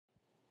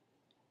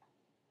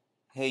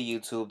Hey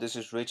YouTube, this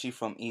is Richie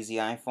from Easy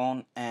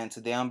iPhone, and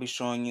today I'll be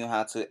showing you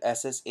how to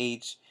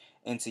SSH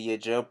into your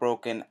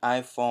jailbroken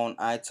iPhone,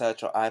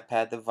 iTouch, or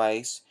iPad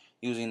device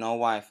using no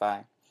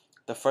Wi-Fi.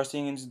 The first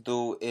thing you need to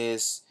do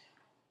is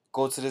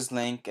go to this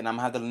link, and I'm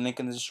gonna have the link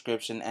in the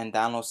description, and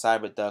download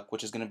cyberduck,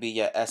 which is gonna be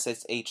your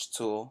SSH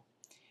tool,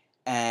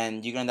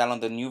 and you're gonna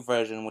download the new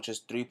version, which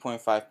is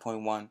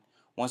 3.5.1.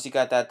 Once you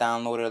got that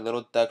downloaded, a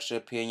little duck should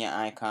appear in your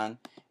icon,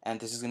 and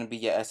this is gonna be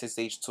your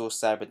SSH tool,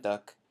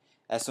 cyberduck.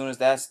 As soon as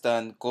that's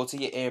done, go to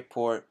your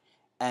airport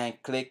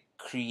and click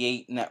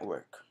create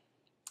network.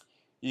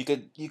 You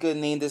could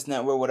name this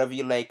network whatever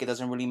you like, it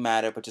doesn't really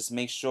matter, but just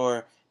make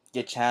sure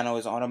your channel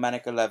is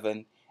automatic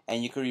 11,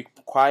 and you can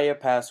require a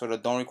password or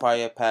don't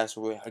require a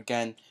password.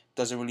 Again,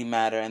 doesn't really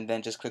matter, and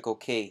then just click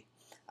OK.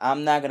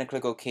 I'm not gonna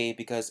click OK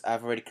because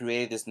I've already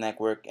created this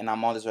network and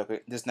I'm on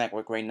this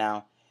network right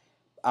now.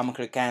 I'm gonna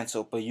click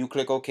cancel, but you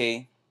click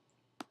OK.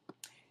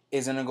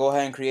 It's gonna go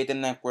ahead and create the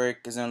network.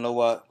 It's gonna load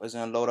up. It's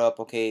gonna load up.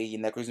 Okay,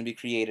 your network's gonna be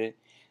created.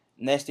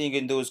 Next thing you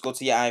can do is go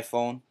to your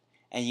iPhone,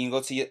 and you can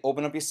go to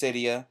open up your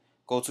Cydia,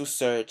 go to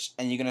search,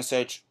 and you're gonna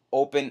search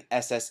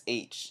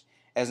openssh.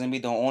 It's gonna be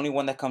the only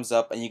one that comes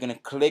up, and you're gonna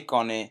click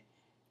on it,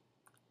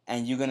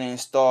 and you're gonna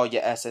install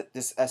your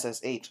this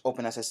SSH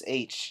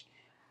openssh.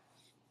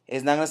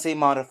 It's not gonna say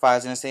modify.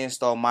 It's gonna say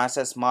install. Mine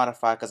says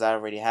modify because I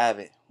already have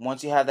it.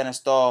 Once you have that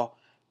installed,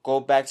 go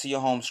back to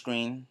your home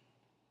screen.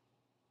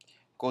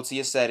 Go to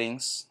your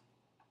settings.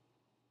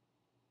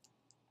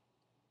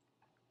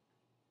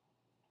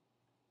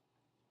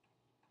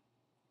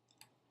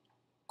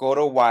 Go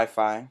to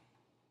Wi-Fi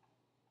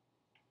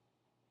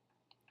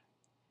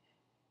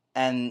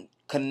and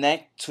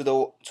connect to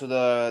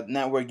the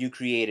network you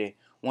created.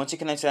 Once you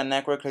connect to that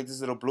network, click this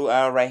little blue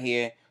arrow right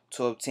here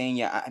to obtain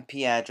your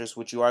IP address,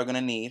 which you are gonna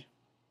need.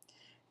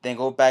 Then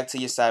go back to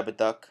your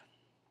cyberduck.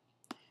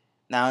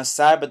 Now in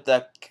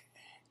cyberduck,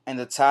 in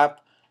the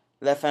top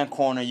left hand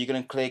corner, you're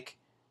gonna click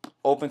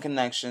open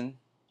connection.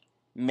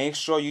 Make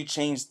sure you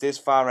change this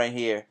file right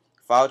here,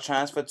 file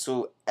transfer,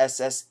 to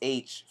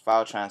SSH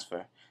file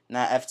transfer,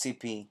 not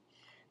FTP.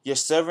 Your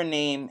server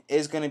name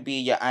is going to be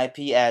your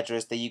IP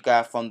address that you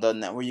got from the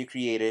network you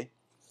created.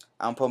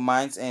 I'm put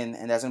mine's in,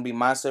 and that's going to be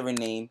my server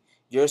name.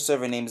 Your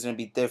server name is going to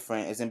be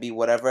different. It's going to be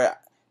whatever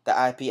the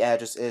IP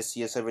address is to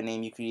your server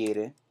name you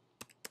created.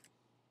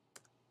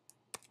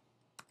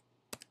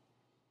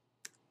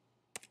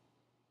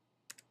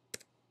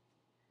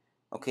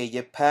 Okay,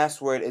 your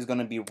password is going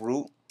to be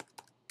root.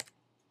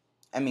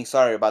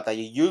 Sorry about that.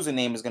 Your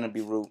username is going to be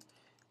root.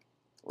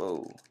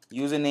 Whoa.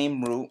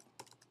 Username root.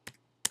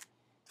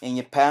 And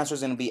your password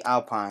is going to be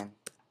Alpine.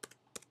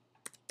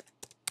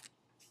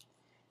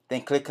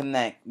 Then click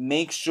connect.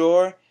 Make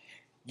sure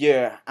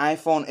your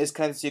iPhone is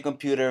connected to your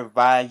computer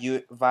via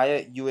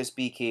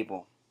USB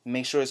cable.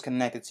 Make sure it's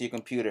connected to your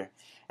computer.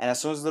 And as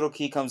soon as the little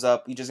key comes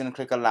up, you're just going to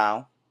click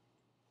allow.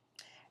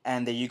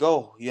 And there you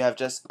go. You have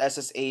just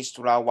SSH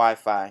without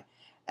Wi-Fi.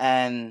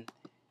 And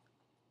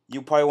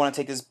you probably want to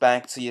take this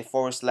back to your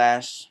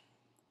 /var.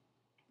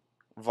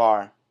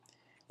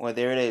 Well,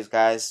 there it is,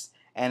 guys.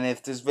 And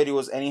if this video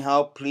was any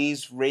help,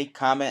 please rate,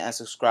 comment, and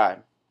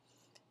subscribe.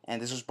 And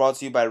this was brought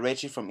to you by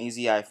Richie from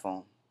Easy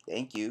iPhone.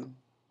 Thank you.